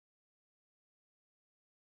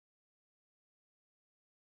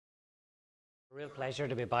Real pleasure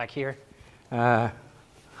to be back here.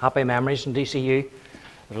 Happy memories in DCU.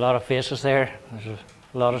 There's a lot of faces there. There's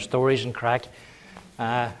a lot of stories and crack.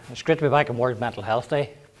 It's great to be back on World Mental Health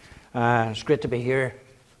Day. It's great to be here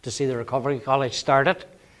to see the Recovery College started.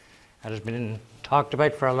 It has been talked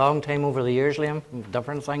about for a long time over the years, Liam,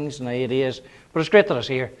 different things and ideas, but it's great that it's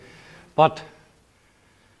here. But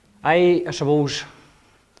I suppose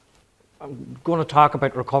I'm going to talk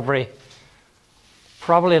about recovery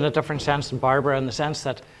probably in a different sense than Barbara, in the sense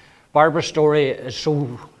that Barbara's story is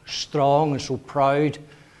so strong and so proud,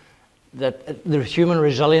 that the human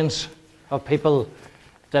resilience of people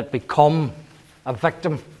that become a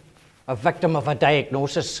victim of a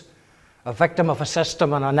diagnosis, a victim of a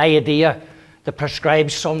system and an idea that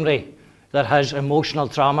prescribes somebody that has emotional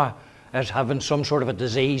trauma as having some sort of a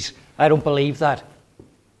disease. I don't believe that.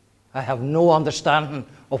 I have no understanding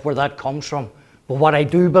of where that comes from. But what I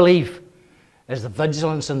do believe is the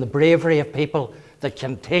vigilance and the bravery of people that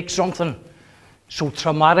can take something so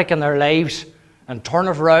traumatic in their lives and turn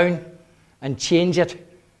it around and change it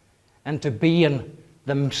into being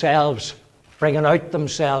themselves, bringing out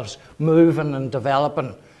themselves, moving and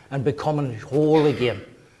developing and becoming whole again.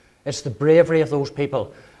 It's the bravery of those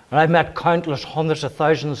people. And I've met countless, hundreds of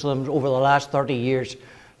thousands of them over the last 30 years.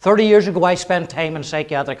 30 years ago, I spent time in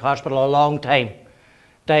psychiatric hospital, a long time,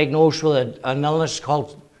 diagnosed with an illness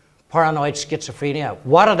called paranoid schizophrenia.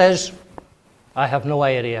 What it is, I have no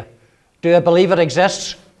idea. Do I believe it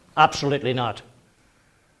exists? Absolutely not.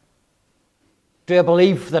 Do I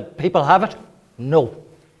believe that people have it? No.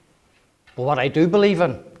 But what I do believe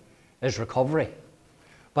in is recovery.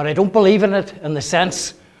 But I don't believe in it in the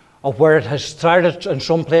sense of where it has started in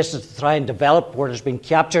some places to try and develop, where it has been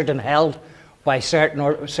captured and held by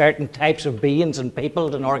certain types of beings and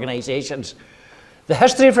people and organisations. The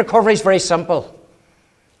history of recovery is very simple.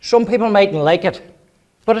 Some people mightn't like it,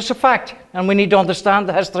 but it's a fact, and we need to understand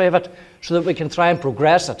the history of it so that we can try and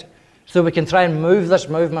progress it, so that we can try and move this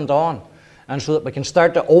movement on, and so that we can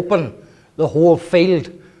start to open the whole field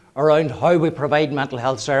around how we provide mental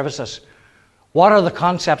health services. What are the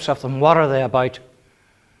concepts of them? What are they about?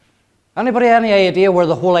 Anybody any idea where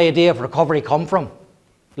the whole idea of recovery come from?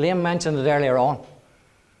 Liam mentioned it earlier on.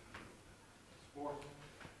 Sport.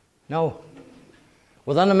 No.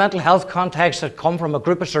 Within the mental health context, it come from a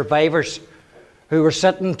group of survivors who were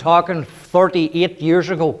sitting talking 38 years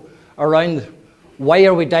ago around why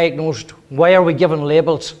are we diagnosed, why are we given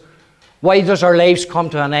labels, why does our lives come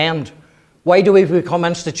to an end, why do we become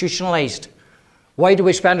institutionalised, why do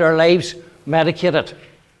we spend our lives medicated.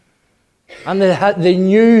 And they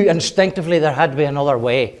knew instinctively there had to be another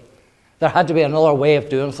way. There had to be another way of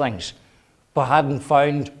doing things, but hadn't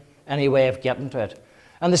found any way of getting to it.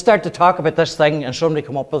 And they start to talk about this thing, and somebody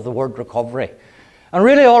come up with the word recovery. And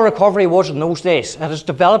really all recovery was in those days. It has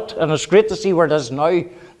developed, and it's great to see where it is now,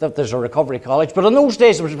 that there's a recovery college. But in those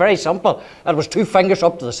days it was very simple. It was 2 fingers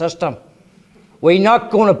up to the system. We're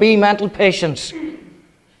not going to be mental patients.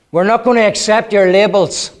 We're not going to accept your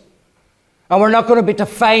labels. And we're not going to be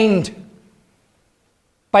defined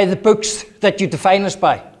by the books that you define us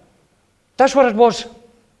by. That's what it was.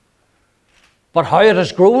 But how it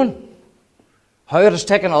has grown, how it has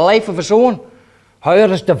taken a life of its own, how it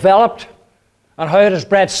has developed, and how it has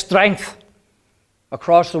bred strength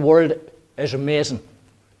across the world is amazing.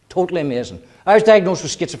 Totally amazing. I was diagnosed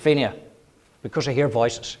with schizophrenia because I hear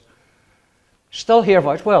voices. Still hear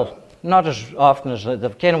voices. Well, not as often as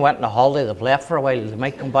they've kind of went on a holiday, they've left for a while, they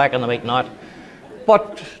might come back and they might not.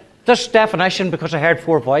 But this definition, because I heard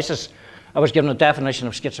 4 voices, I was given a definition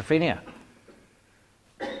of schizophrenia.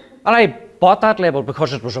 And I bought that label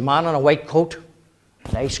because it was a man in a white coat,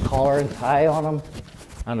 nice collar and tie on him,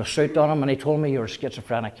 and a suit on him, and he told me you were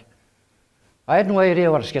schizophrenic. I had no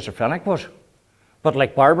idea what a schizophrenic was. But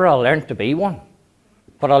like Barbara, I learned to be one.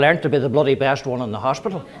 But I learned to be the bloody best one in the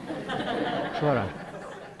hospital.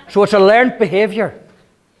 So it's a learned behaviour.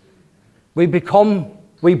 We become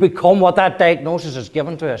what that diagnosis is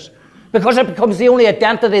given to us. Because it becomes the only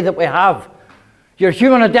identity that we have. Your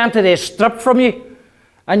human identity is stripped from you,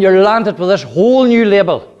 and you're landed with this whole new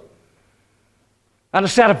label, and a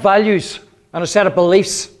set of values, and a set of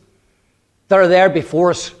beliefs that are there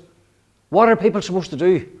before us. What are people supposed to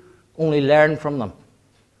do? Only learn from them.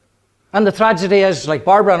 And the tragedy is, like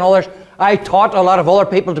Barbara and others, I taught a lot of other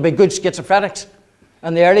people to be good schizophrenics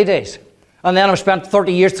in the early days. And then I've spent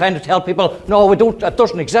 30 years trying to tell people, no, it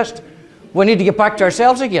doesn't exist. We need to get back to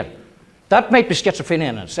ourselves again. That might be schizophrenia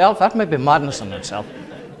in itself, that might be madness in itself,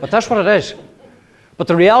 but that's what it is. But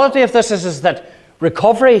the reality of this is that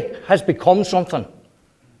recovery has become something.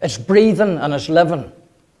 It's breathing and it's living.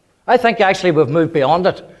 I think actually we've moved beyond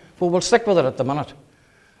it, but we'll stick with it at the minute.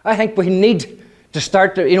 I think we need to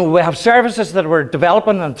start to, we have services that we're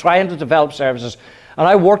developing and trying to develop services. And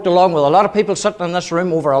I worked along with a lot of people sitting in this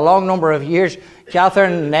room over a long number of years.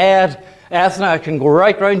 Catherine, Ned, Ethna, I can go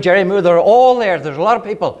right round, Jerry Moore, they're all there. There's a lot of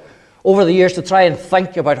people over the years to try and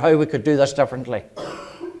think about how we could do this differently.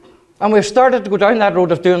 And we've started to go down that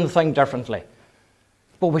road of doing the thing differently.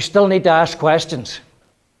 But we still need to ask questions.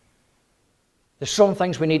 There's some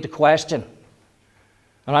things we need to question.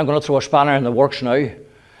 And I'm going to throw a spanner in the works now.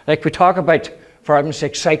 Like we talk about, for argument's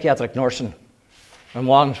sake, psychiatric nursing in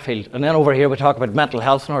one field. And then over here we talk about mental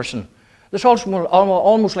health nursing. There's also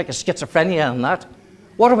almost like a schizophrenia in that.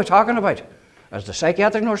 What are we talking about? As the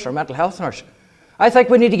psychiatric nurse or mental health nurse? I think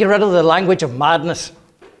we need to get rid of the language of madness.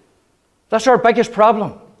 That's our biggest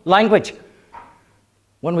problem. Language.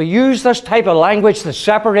 When we use this type of language that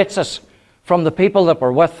separates us from the people that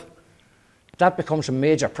we're with, that becomes a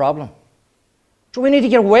major problem. So we need to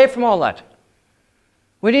get away from all that.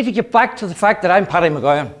 We need to get back to the fact that I'm Paddy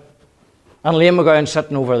McGowan, and Liam McGowan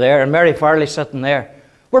sitting over there, and Mary Farley sitting there.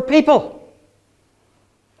 We're people.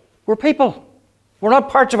 We're people. We're not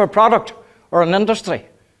parts of a product or an industry.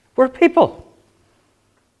 We're people.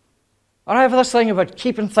 And I have this thing about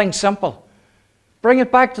keeping things simple. Bring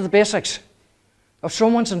it back to the basics. If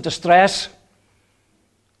someone's in distress,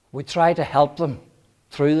 we try to help them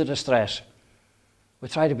through the distress. We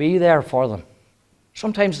try to be there for them.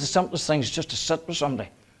 Sometimes the simplest thing is just to sit with somebody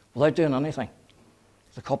without doing anything.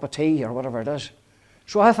 A cup of tea or whatever it is.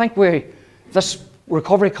 So I think this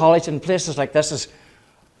recovery college in places like this is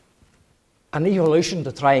an evolution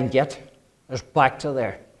to try and get us back to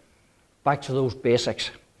there. Back to those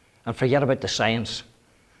basics. And forget about the science.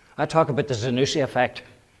 I talk about the Zanussi effect.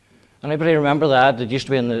 Anybody remember the ad that used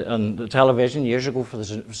to be on the television years ago for the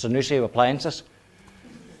Zanussi appliances?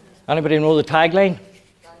 Anybody know the tagline?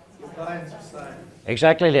 Appliance of science.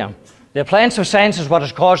 Exactly, Liam. The appliance of science is what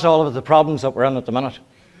has caused all of the problems that we're in at the minute.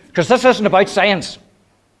 Because this isn't about science.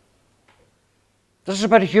 This is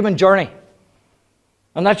about a human journey.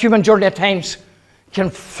 And that human journey at times can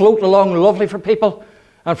float along lovely for people,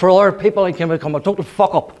 and for other people it can become a total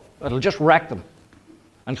fuck-up. It'll just wreck them,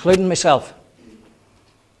 including myself.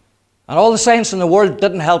 And all the science in the world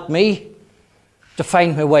didn't help me to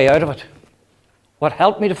find my way out of it. What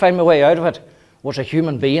helped me to find my way out of it was a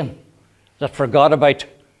human being that forgot about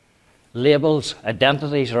labels,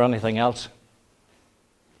 identities, or anything else.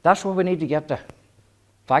 That's what we need to get to.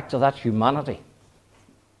 Back to that humanity.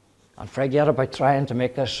 And forget about trying to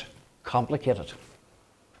make this complicated.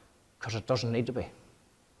 Because it doesn't need to be. It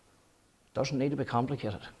doesn't need to be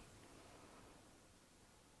complicated. It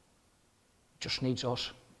just needs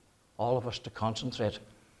us, all of us, to concentrate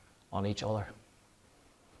on each other.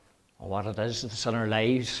 On what it is that's in our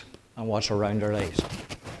lives and what's around our lives.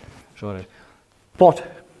 So it is.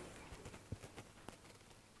 But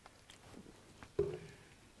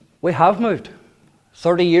we have moved.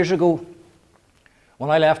 30 years ago, when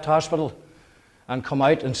I left hospital and come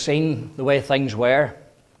out and seen the way things were,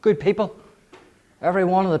 good people. Every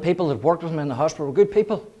one of the people that worked with me in the hospital were good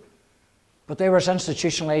people. But they were as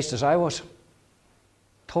institutionalized as I was.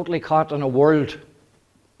 Totally caught in a world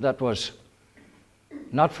that was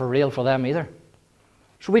not for real for them either.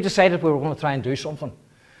 So we decided we were going to try and do something.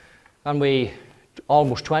 And we,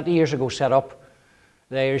 almost 20 years ago, set up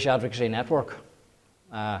the Irish Advocacy Network.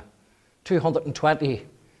 220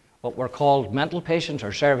 what were called mental patients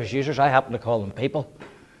or service users, I happen to call them people,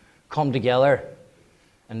 come together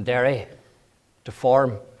in Derry to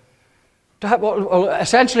form,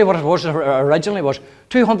 essentially what it was originally was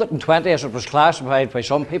 220, as it was classified by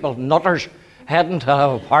some people, nutters heading to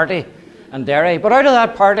have a party in Derry. But out of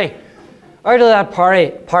that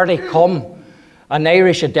party come an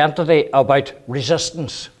Irish identity about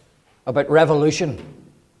resistance, about revolution,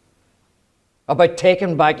 about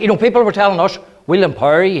taking back. People were telling us, we'll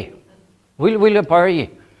empower you. We'll empower you.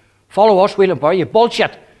 Follow us, we'll empower you.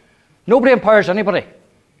 Bullshit. Nobody empowers anybody.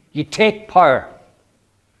 You take power.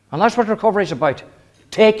 And that's what recovery is about.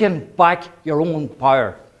 Taking back your own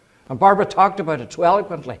power. And Barbara talked about it so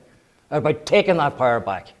eloquently, about taking that power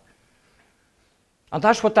back. And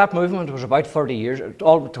that's what that movement was about 20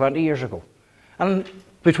 years ago. And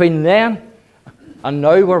between then and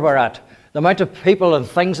now where we're at, the amount of people and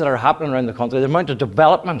things that are happening around the country, the amount of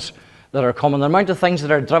developments that are coming, the amount of things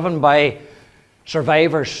that are driven by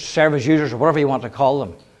survivors, service users, or whatever you want to call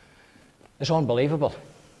them, is unbelievable.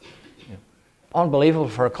 Unbelievable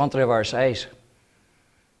for a country of our size.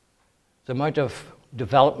 The amount of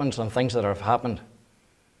developments and things that have happened,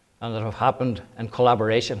 and that have happened in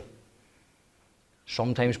collaboration.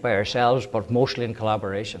 Sometimes by ourselves, but mostly in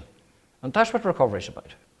collaboration. And that's what recovery is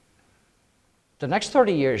about. The next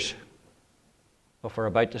 30 years If we're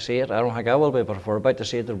about to see it, I don't think I will be, but if we're about to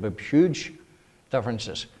see it, there'll be huge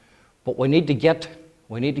differences. But we need to get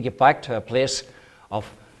back to a place of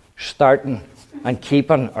starting and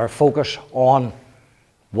keeping our focus on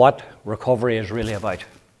what recovery is really about.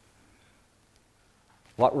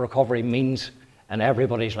 What recovery means in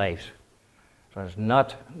everybody's lives. So it's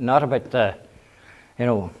not about the,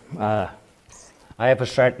 I have a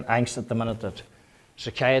certain angst at the minute that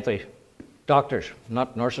psychiatry, doctors,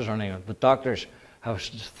 not nurses or anything, but doctors have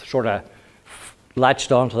sort of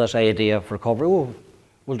latched onto this idea of recovery. Oh,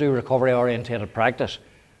 we'll do recovery-orientated practice.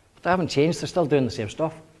 But they haven't changed. They're still doing the same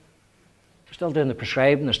stuff. They're still doing the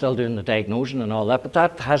prescribing, they're still doing the diagnosing and all that, but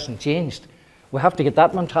that hasn't changed. We have to get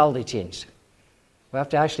that mentality changed. We have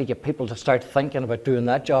to actually get people to start thinking about doing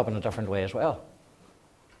that job in a different way as well.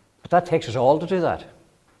 But that takes us all to do that.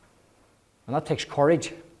 And that takes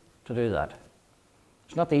courage to do that.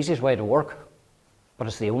 It's not the easiest way to work, but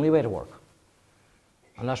it's the only way to work.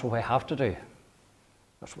 And that's what we have to do.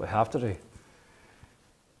 That's what we have to do.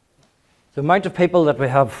 The amount of people that we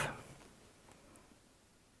have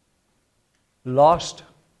lost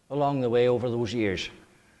along the way over those years.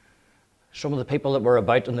 Some of the people that were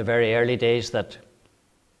about in the very early days that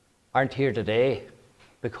aren't here today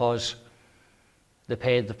because they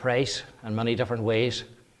paid the price in many different ways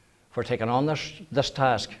for taking on this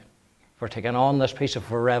task, for taking on this piece of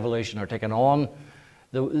a revolution, or taking on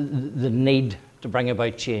the need to bring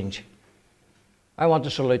about change. I want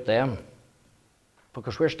to salute them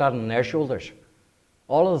because we're standing on their shoulders.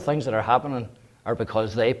 All of the things that are happening are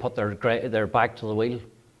because they put their back to the wheel.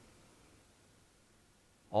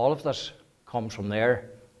 All of this comes from their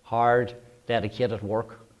hard, dedicated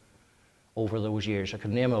work over those years. I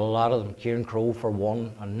could name a lot of them, Kieran Crowe for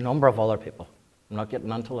one, a number of other people. I'm not getting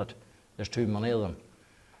into it. There's too many of them.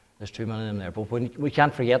 There's too many of them there. But we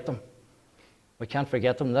can't forget them. We can't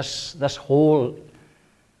forget them. This whole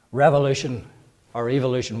revolution or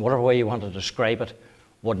evolution, whatever way you want to describe it,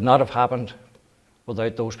 would not have happened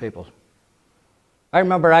without those people. I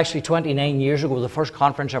remember actually 29 years ago, the first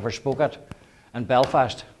conference I ever spoke at in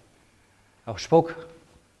Belfast. I spoke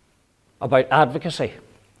about advocacy.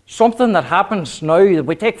 Something that happens now that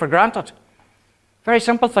we take for granted. Very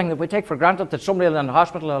simple thing that we take for granted, that somebody in the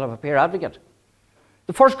hospital will have a peer advocate.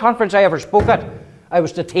 The first conference I ever spoke at, I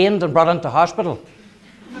was detained and brought into hospital.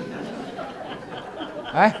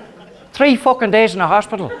 Right? 3 fucking days in a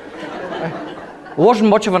hospital. I wasn't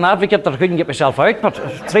much of an advocate that I couldn't get myself out, but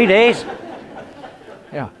 3 days.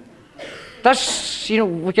 That's,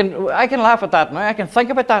 I can laugh at that now, I can think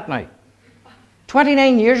about that now.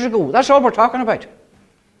 29 years ago, that's all we're talking about.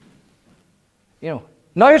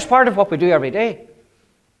 Now it's part of what we do every day.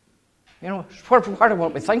 It's part of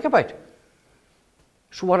what we think about.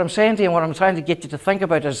 So what I'm saying to you, and what I'm trying to get you to think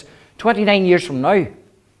about is 29 years from now,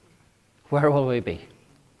 where will we be?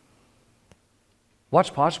 What's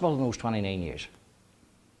possible in those 29 years?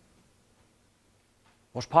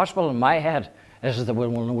 What's possible in my head is that we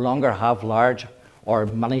will no longer have large or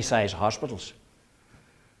many-sized hospitals.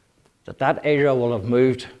 That area will have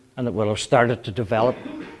moved and it will have started to develop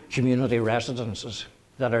community residences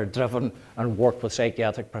that are driven and work with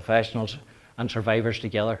psychiatric professionals and survivors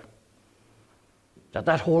together.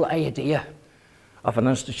 That whole idea of an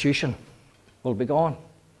institution will be gone.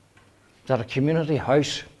 That a community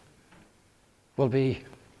house will be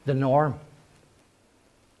the norm.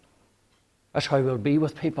 That's how we'll be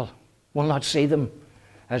with people. We'll not see them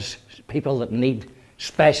as people that need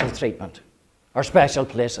special treatment or special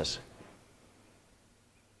places.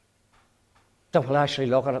 That we'll actually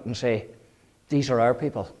look at it and say, these are our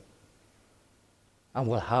people. And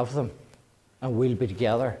we'll have them. And we'll be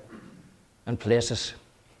together in places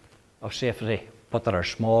of safety, but that are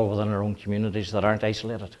small within our own communities, that aren't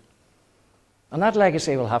isolated. And that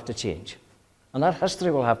legacy will have to change. And that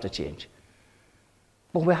history will have to change.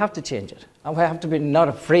 But we have to change it. And we have to be not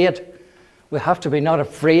afraid. We have to be not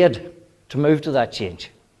afraid to move to that change.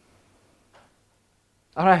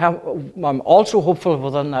 And I'm also hopeful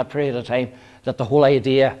within that period of time that the whole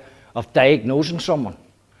idea of diagnosing someone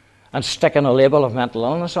and sticking a label of mental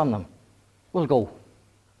illness on them will go.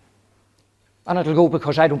 And it'll go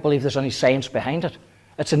because I don't believe there's any science behind it.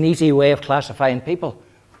 It's an easy way of classifying people.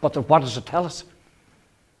 But what does it tell us?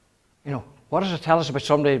 What does it tell us about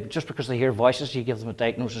somebody just because they hear voices, you give them a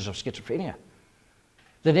diagnosis of schizophrenia?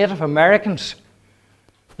 The Native Americans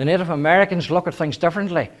look at things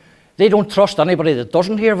differently. They don't trust anybody that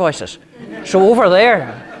doesn't hear voices. So over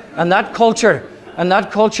there, in that culture,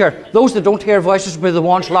 those that don't hear voices will be the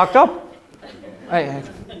ones locked up.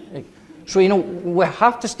 So we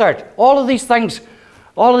have to start. All of these things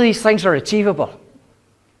are achievable.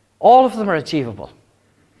 All of them are achievable.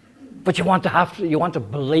 But you want to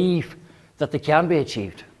believe that they can be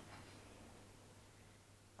achieved.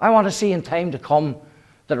 I want to see in time to come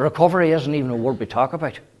that recovery isn't even a word we talk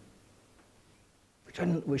about.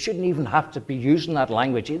 We shouldn't even have to be using that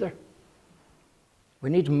language either. We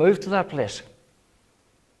need to move to that place.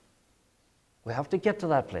 We have to get to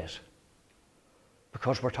that place.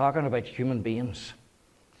 Because we're talking about human beings.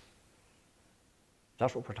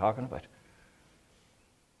 That's what we're talking about.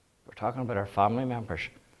 We're talking about our family members,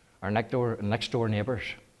 our next door neighbours,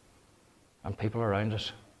 and people around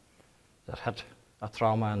us that had a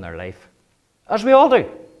trauma in their life. As we all do.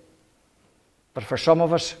 But for some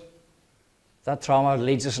of us, that trauma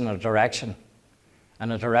leads us in a direction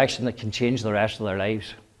that can change the rest of their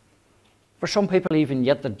lives. For some people even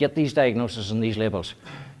yet that get these diagnoses and these labels,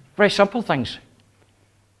 very simple things.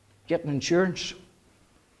 Getting insurance,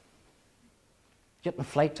 getting a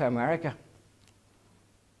flight to America,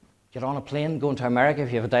 get on a plane, going to America if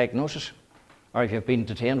you have a diagnosis, or if you've been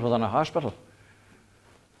detained within a hospital.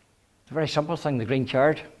 It's a very simple thing, the green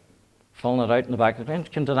card, filling it out in the back of the plane,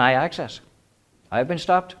 can deny access. I've been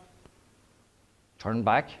stopped, turned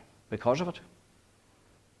back because of it.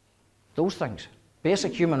 Those things.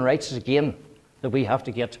 Basic human rights, again, that we have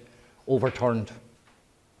to get overturned.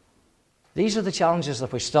 These are the challenges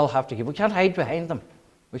that we still have to give. We can't hide behind them.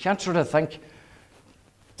 We can't sort of think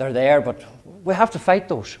they're there, but we have to fight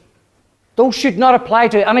those. Those should not apply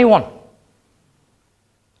to anyone.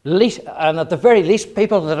 And at the very least,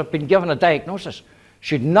 people that have been given a diagnosis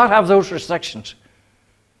should not have those restrictions.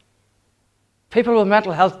 People with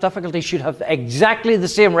mental health difficulties should have exactly the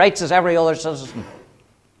same rights as every other citizen.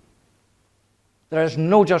 There is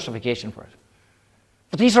no justification for it.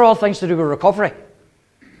 But these are all things to do with recovery.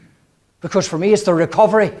 Because for me, it's the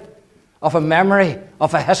recovery of a memory,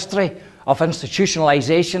 of a history, of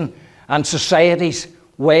institutionalization and society's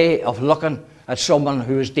way of looking at someone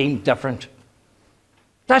who is deemed different.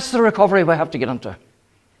 That's the recovery we have to get into.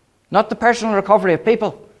 Not the personal recovery of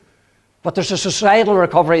people, but there's a societal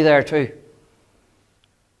recovery there too.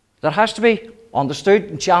 That has to be understood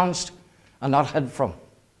and challenged and not hid from.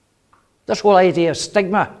 This whole idea of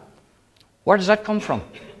stigma, where does that come from?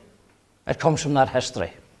 It comes from that history.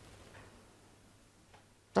 It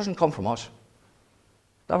doesn't come from us.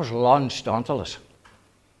 That was launched onto us.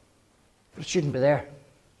 But it shouldn't be there.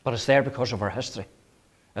 But it's there because of our history.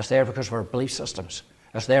 It's there because of our belief systems.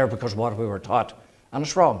 It's there because of what we were taught. And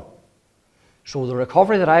it's wrong. So the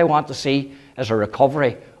recovery that I want to see is a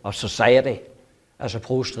recovery of society as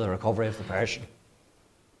opposed to the recovery of the person.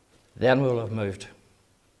 Then we will have moved.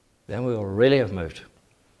 Then we will really have moved.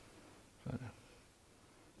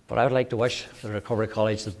 But I would like to wish the Recovery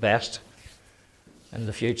College the best in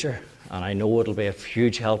the future, and I know it'll be a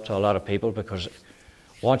huge help to a lot of people, because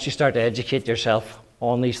once you start to educate yourself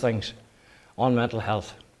on these things, on mental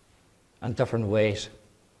health and different ways,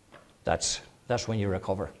 that's when you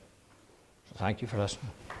recover. So thank you for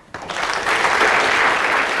listening.